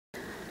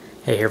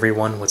Hey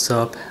everyone, what's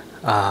up?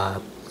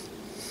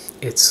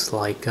 It's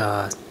like,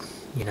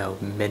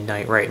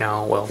 midnight right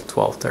now, well,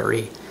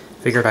 12:30.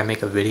 Figured I'd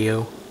make a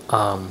video,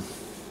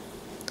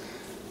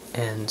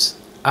 and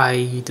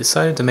I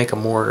decided to make a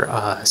more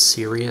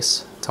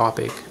serious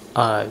topic,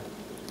 and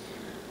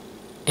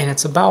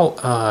it's about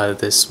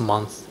this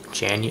month,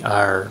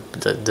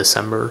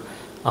 December.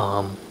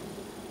 Um,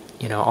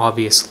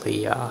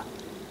 Obviously,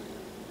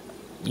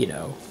 you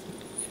know,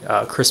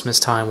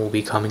 Christmas time will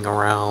be coming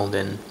around,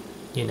 and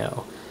you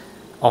know,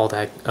 all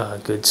that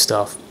good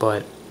stuff.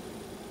 But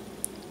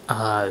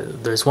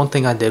there's one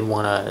thing I did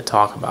want to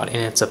talk about, and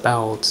it's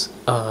about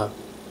the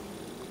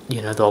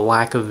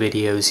lack of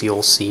videos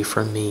you'll see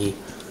from me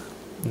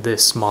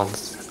this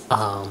month.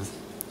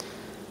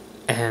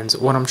 And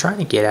what I'm trying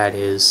to get at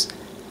is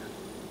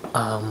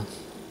um,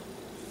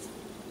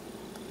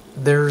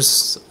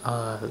 there's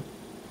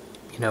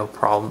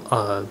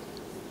problem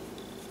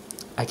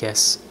I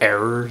guess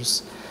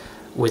errors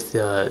with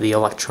the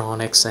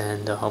electronics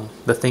and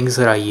the things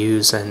that I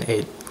use, and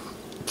it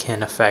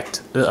can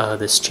affect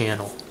this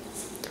channel.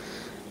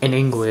 In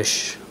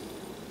English,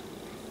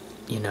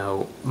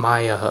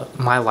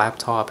 my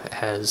laptop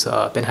has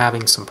been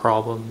having some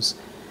problems,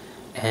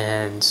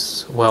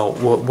 and well,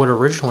 what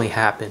originally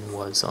happened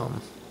was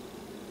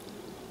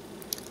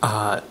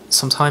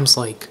sometimes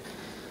like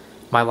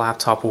my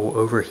laptop will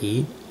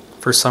overheat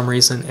for some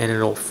reason, and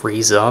it'll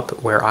freeze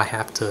up where I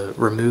have to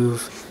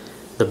remove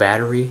the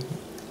battery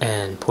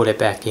and put it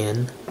back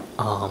in,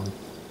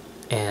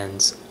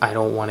 and I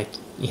don't want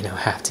to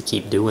have to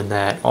keep doing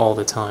that all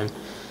the time.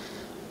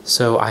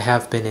 So I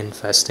have been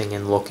investing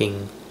in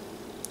looking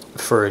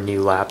for a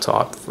new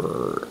laptop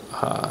for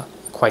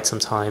quite some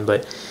time,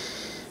 but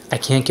I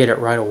can't get it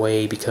right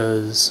away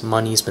because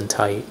money's been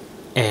tight.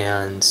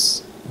 And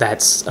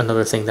that's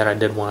another thing that I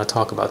did want to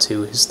talk about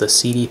too, is the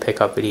CD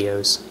pickup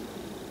videos.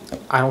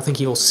 I don't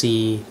think you'll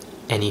see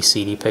any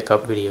CD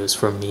pickup videos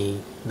from me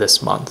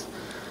this month.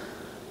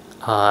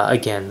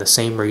 Again, the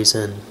same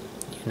reason,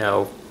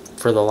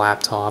 for the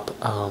laptop.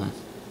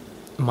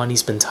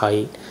 Money's been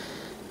tight,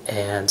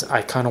 and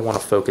I kind of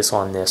want to focus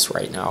on this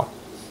right now,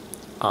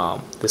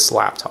 this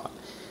laptop,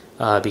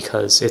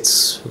 because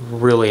it's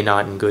really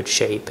not in good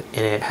shape,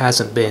 and it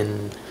hasn't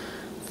been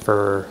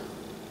for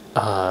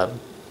the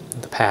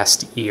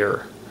past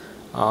year.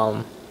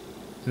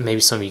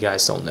 Maybe some of you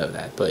guys don't know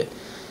that, but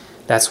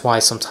that's why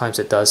sometimes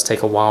it does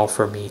take a while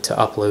for me to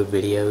upload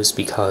videos,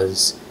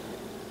 because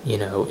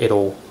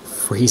it'll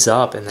freeze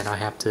up, and then I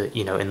have to,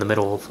 in the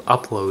middle of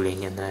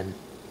uploading, and then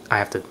I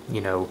have to,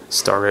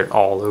 start it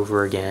all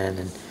over again,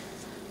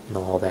 and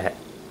all that.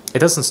 It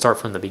doesn't start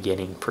from the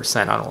beginning,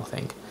 I don't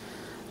think.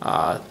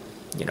 I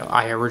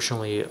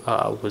originally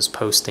was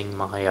posting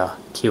my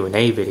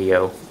Q&A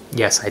video.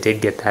 Yes, I did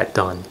get that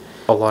done.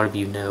 A lot of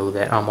you know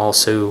that I'm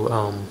also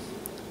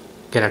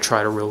gonna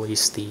try to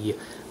release the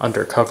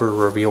Undercover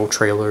reveal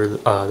trailer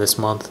this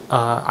month.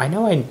 I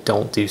know I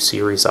don't do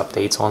series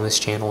updates on this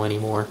channel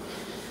anymore,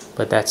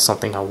 but that's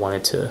something I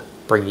wanted to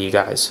bring to you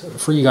guys.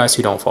 For you guys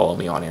who don't follow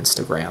me on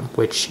Instagram,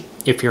 which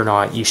if you're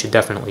not, you should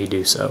definitely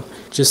do so.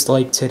 Just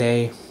like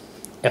today,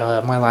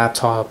 my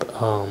laptop,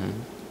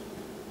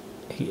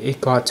 it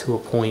got to a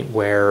point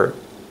where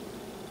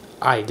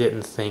I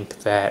didn't think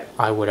that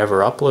I would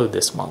ever upload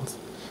this month,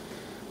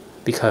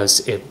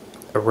 because it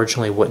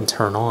originally wouldn't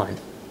turn on.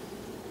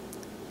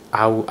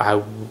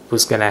 I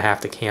was gonna have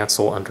to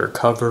cancel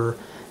Undercover,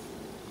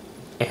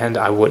 and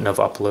I wouldn't have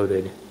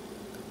uploaded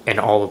in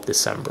all of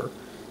December,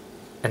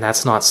 and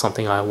that's not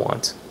something I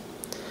want.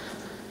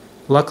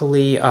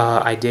 Luckily,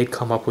 I did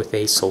come up with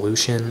a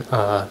solution.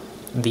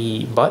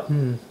 The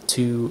button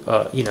to,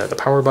 the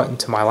power button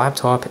to my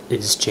laptop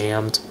is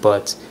jammed,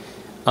 but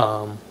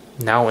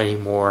now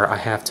anymore I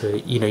have to,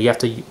 you have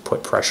to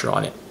put pressure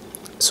on it.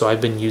 So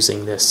I've been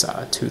using this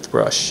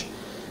toothbrush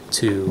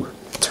to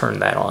turn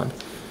that on,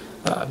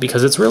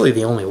 because it's really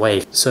the only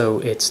way. So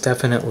it's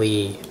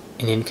definitely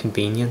an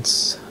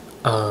inconvenience,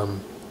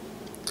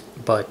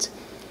 but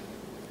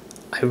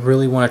I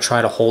really want to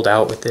try to hold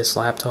out with this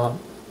laptop,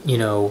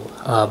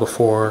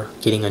 before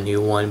getting a new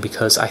one,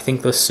 because I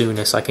think the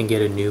soonest I can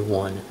get a new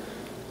one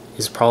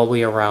is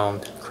probably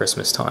around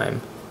Christmas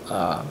time.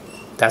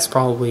 That's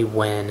probably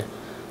when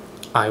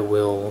I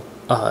will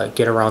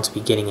get around to be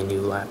getting a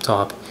new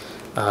laptop.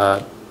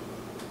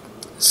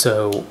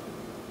 So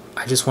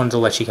I just wanted to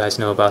let you guys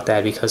know about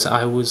that, because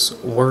I was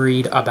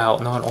worried about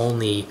not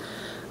only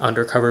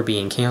Undercover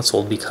being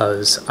canceled,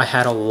 because I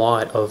had a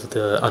lot of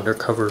the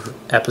Undercover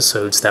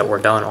episodes that were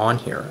done on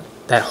here.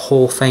 That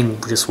whole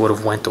thing just would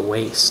have went to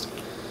waste.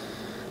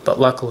 But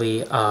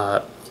luckily,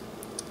 I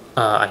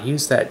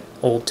used that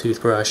old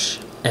toothbrush,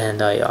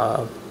 and I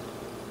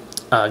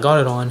got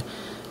it on,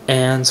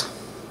 and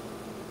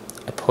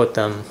I put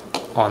them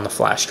on the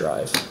flash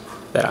drive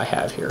that I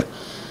have here.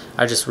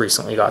 I just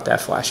recently got that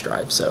flash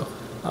drive, so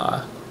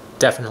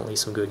definitely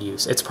some good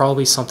use. It's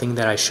probably something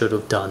that I should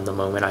have done the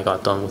moment I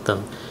got done with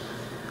them.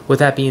 With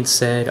that being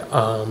said,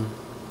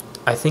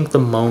 I think the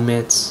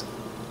moment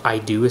I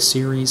do a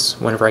series,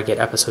 whenever I get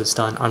episodes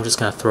done, I'm just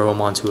going to throw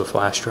them onto a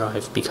flash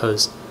drive,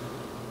 because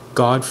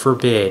God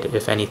forbid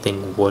if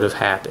anything would have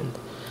happened.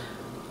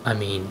 I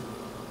mean,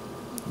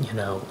 you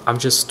know, I'm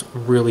just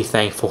really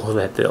thankful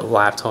that the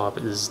laptop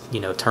is, you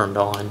know, turned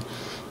on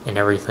and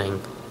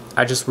everything.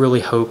 I just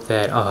really hope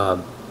that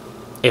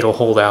it'll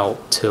hold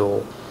out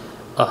till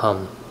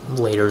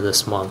later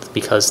this month,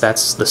 because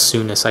that's the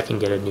soonest I can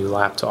get a new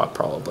laptop,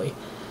 probably.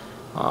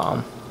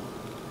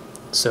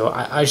 So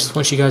I just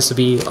want you guys to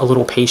be a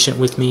little patient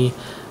with me.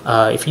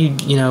 If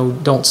you know,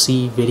 don't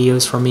see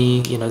videos from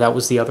me, you know, that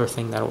was the other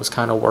thing that I was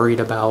kind of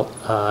worried about,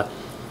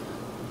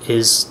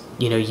 is,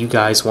 you know, you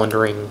guys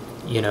wondering,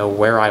 you know,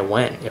 where I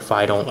went if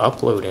I don't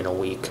upload in a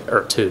week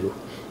or two.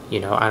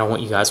 You know, I don't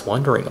want you guys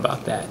wondering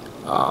about that.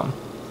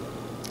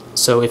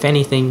 So if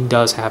anything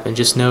does happen,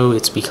 just know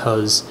it's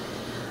because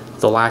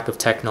the lack of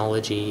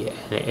technology,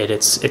 and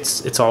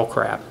it's all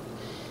crap.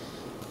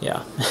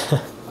 Yeah.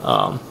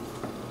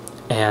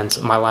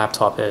 And my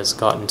laptop has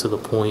gotten to the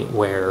point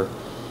where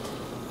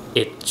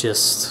it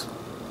just,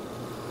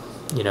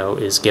 you know,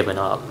 is given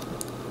up.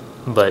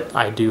 But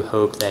I do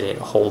hope that it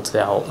holds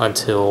out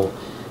until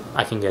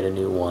I can get a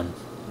new one,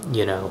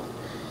 you know.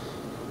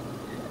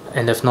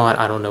 And if not,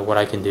 I don't know what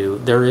I can do.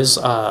 There is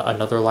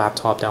another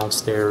laptop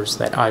downstairs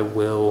that I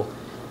will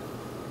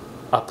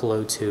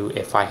upload to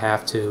if I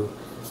have to.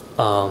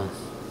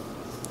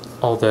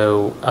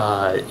 Although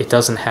it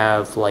doesn't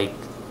have, like,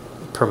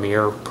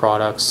 Premiere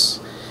products.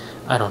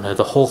 I don't know,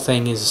 the whole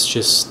thing is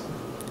just,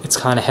 it's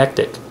kind of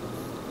hectic,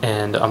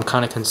 and I'm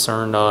kind of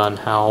concerned on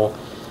how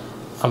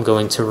I'm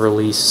going to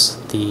release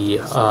the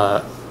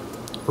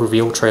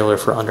reveal trailer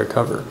for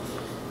Undercover.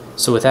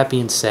 So with that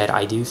being said,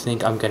 I do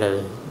think I'm going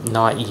to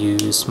not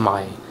use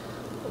my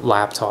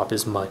laptop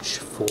as much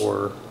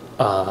for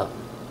the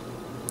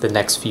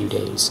next few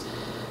days,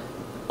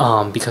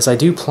 because I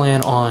do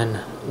plan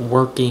on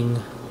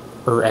working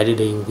or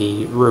editing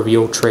the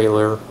reveal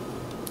trailer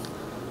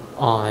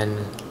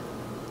on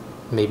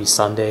maybe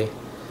Sunday.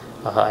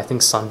 I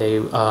think Sunday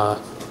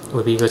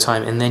would be a good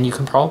time, and then you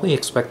can probably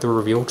expect the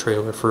reveal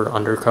trailer for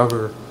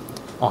Undercover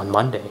on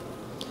Monday.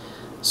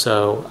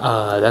 So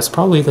that's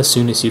probably the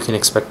soonest you can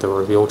expect the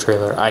reveal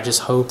trailer. I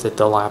just hope that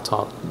the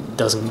laptop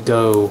doesn't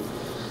go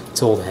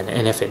till then,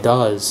 and if it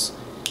does,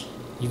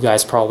 you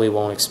guys probably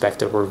won't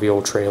expect a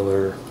reveal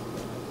trailer,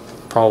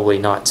 probably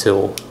not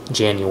till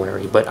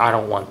January, but I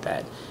don't want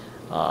that.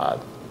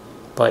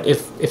 But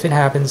if it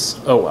happens,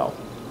 oh well.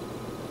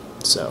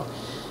 So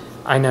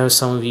I know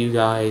some of you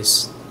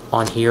guys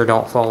on here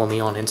don't follow me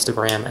on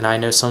Instagram, and I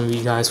know some of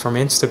you guys from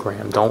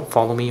Instagram don't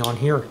follow me on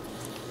here.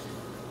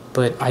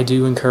 But I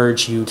do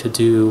encourage you to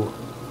do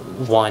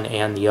one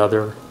and the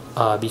other,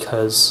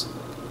 because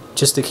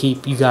just to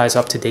keep you guys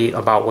up to date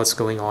about what's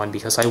going on,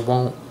 because I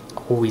won't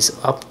always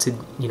I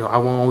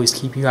won't always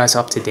keep you guys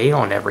up to date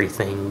on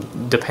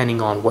everything,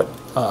 depending on what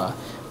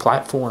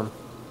platform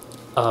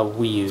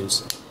we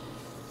use.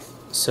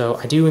 So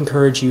I do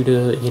encourage you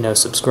to, you know,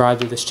 subscribe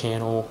to this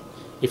channel.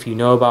 If you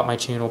know about my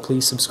channel,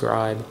 please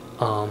subscribe.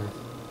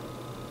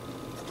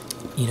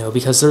 You know,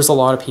 because there's a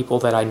lot of people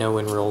that I know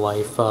in real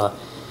life,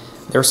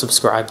 they're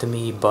subscribed to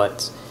me,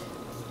 but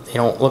they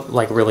don't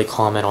really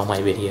comment on my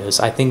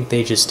videos. I think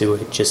they just do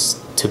it just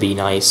to be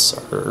nice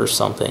or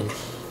something.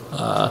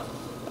 But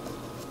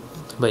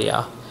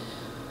yeah,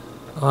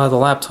 the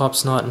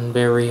laptop's not in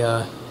very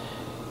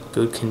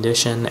good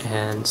condition,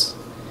 and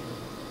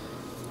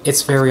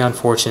it's very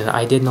unfortunate.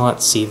 I did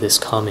not see this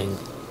coming.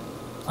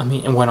 I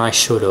mean, when I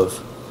should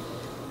have.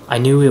 I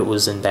knew it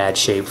was in bad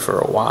shape for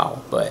a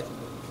while, but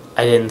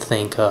I didn't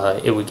think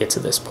it would get to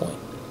this point.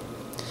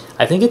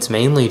 I think it's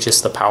mainly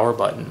just the power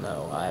button,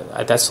 though.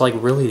 That's like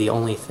really the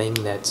only thing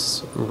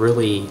that's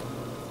really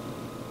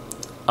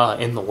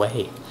in the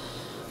way.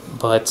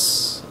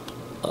 But,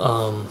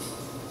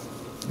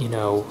 you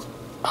know,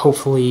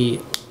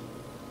 hopefully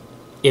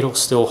it'll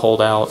still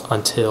hold out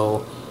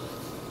until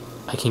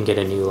I can get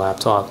a new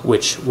laptop,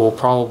 which will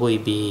probably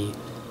be,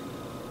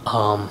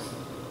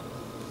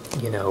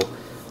 you know,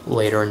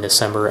 later in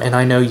December. And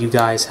I know you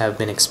guys have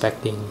been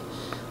expecting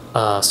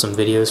some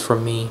videos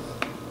from me.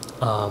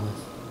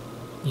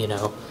 You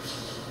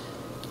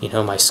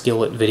know, my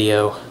Skillet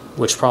video,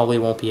 which probably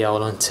won't be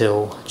out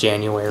until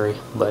January,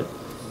 but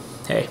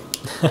hey.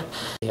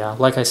 Yeah,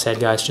 like I said,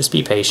 guys, just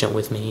be patient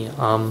with me.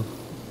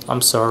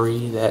 I'm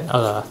sorry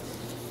that,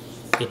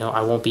 you know,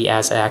 I won't be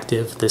as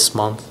active this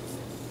month.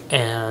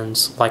 And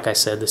like I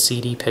said, the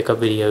CD pickup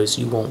videos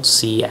you won't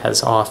see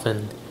as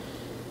often.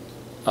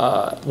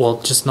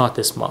 Well, just not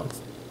this month.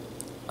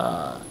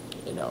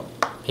 You know,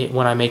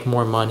 when I make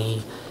more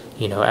money,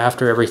 you know,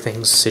 after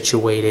everything's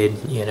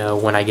situated, you know,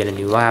 when I get a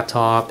new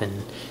laptop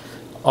and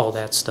all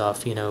that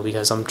stuff, you know,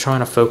 because I'm trying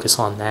to focus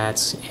on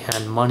that,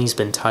 and money's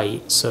been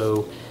tight,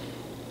 so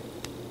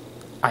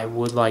I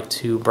would like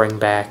to bring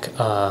back,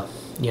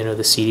 you know,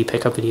 the CD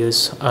pickup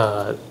videos,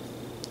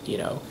 you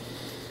know,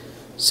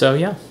 so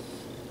yeah,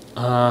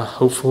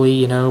 hopefully,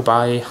 you know,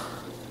 by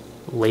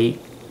late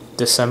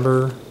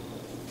December,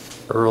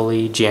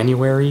 early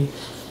January,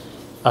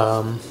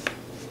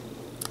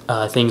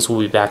 things will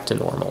be back to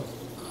normal.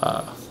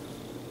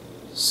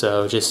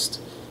 So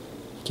just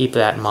keep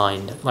that in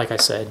mind. Like I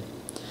said,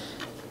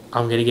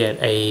 I'm going to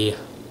get a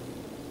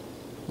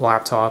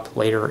laptop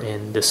later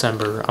in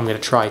December. I'm going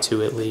to try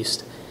to, at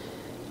least.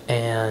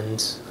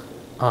 And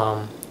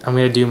I'm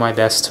going to do my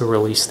best to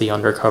release the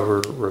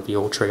Undercover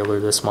reveal trailer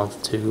this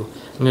month too.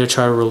 I'm going to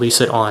try to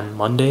release it on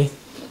Monday.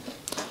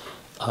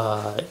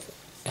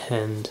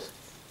 And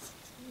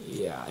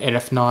yeah, and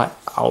if not,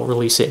 I'll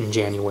release it in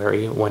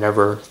January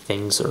whenever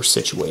things are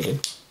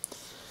situated.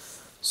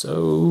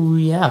 So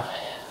yeah,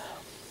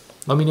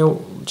 let me know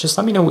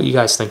what you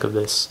guys think of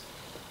this.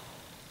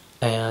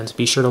 And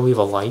be sure to leave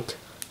a like,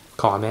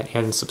 comment,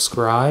 and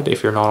subscribe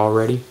if you're not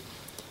already.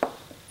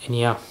 And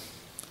yeah,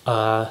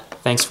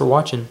 thanks for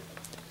watching.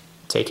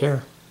 Take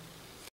care.